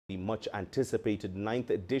The much anticipated 9th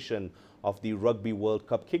edition of the Rugby World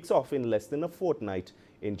Cup kicks off in less than a fortnight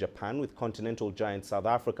in Japan, with continental giant South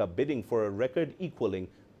Africa bidding for a record-equaling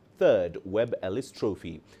third Webb Ellis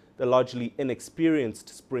trophy. The largely inexperienced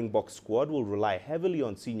Springbok squad will rely heavily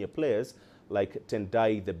on senior players like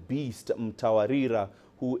Tendai The Beast Mtawarira,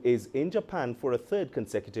 who is in Japan for a third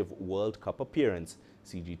consecutive World Cup appearance.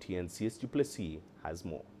 CGTN Sias Plessis has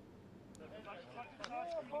more.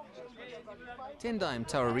 Tendai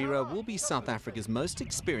Mtawarira will be South Africa's most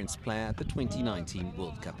experienced player at the 2019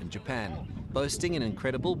 World Cup in Japan. Boasting an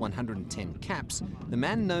incredible 110 caps, the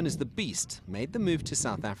man known as the Beast made the move to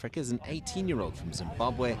South Africa as an 18-year-old from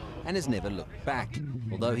Zimbabwe and has never looked back,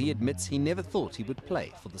 although he admits he never thought he would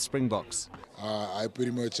play for the Springboks. I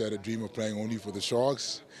pretty much had a dream of playing only for the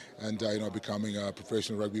Sharks and becoming a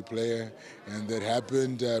professional rugby player, and that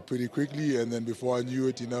happened pretty quickly. And then before I knew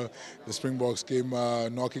it, the Springboks came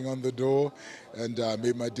knocking on the door, and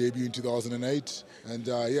made my debut in 2008. And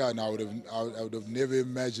and I would have never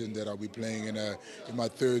imagined that I'll be playing in my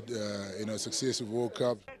third successive World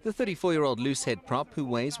Cup. The 34-year-old loosehead prop, who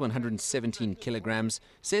weighs 117 kilograms,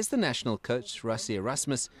 says the national coach Rugby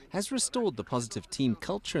Erasmus has restored the positive team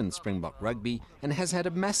culture in Springbok rugby and has had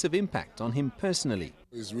a massive impact on him personally.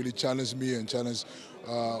 He's really challenged me and challenged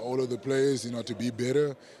all of the players, to be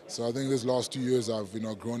better. So I think this last 2 years I've,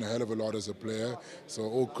 grown a hell of a lot as a player. So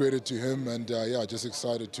all credit to him, and just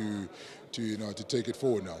excited to take it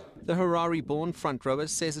forward now. The Harare-born front rower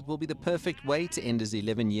says it will be the perfect way to end his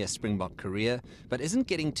 11-year Springbok career, but isn't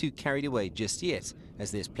getting too carried away just yet,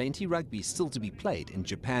 as there's plenty rugby still to be played in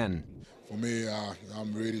Japan. For me,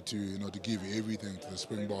 I'm ready to give everything to the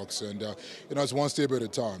Springboks, and it's one step at a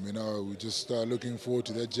time. We're just looking forward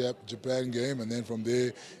to that Japan game, and then from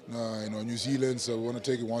there, New Zealand. So we want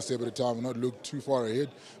to take it one step at a time and not look too far ahead.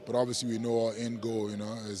 But obviously, we know our end goal,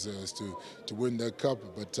 is to win that cup.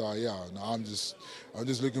 But I'm just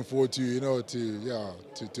looking forward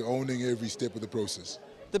to owning every step of the process.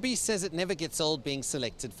 The Beast says it never gets old being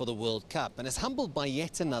selected for the World Cup and is humbled by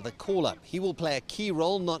yet another call-up. He will play a key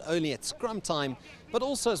role not only at scrum time, but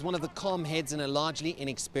also as one of the calm heads in a largely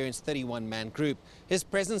inexperienced 31-man group. His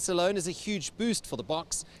presence alone is a huge boost for the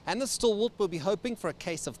Boks, and the stalwart will be hoping for a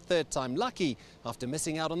case of third-time lucky after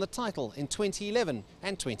missing out on the title in 2011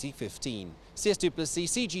 and 2015. Sias du Plessis,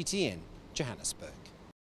 CGTN, Johannesburg.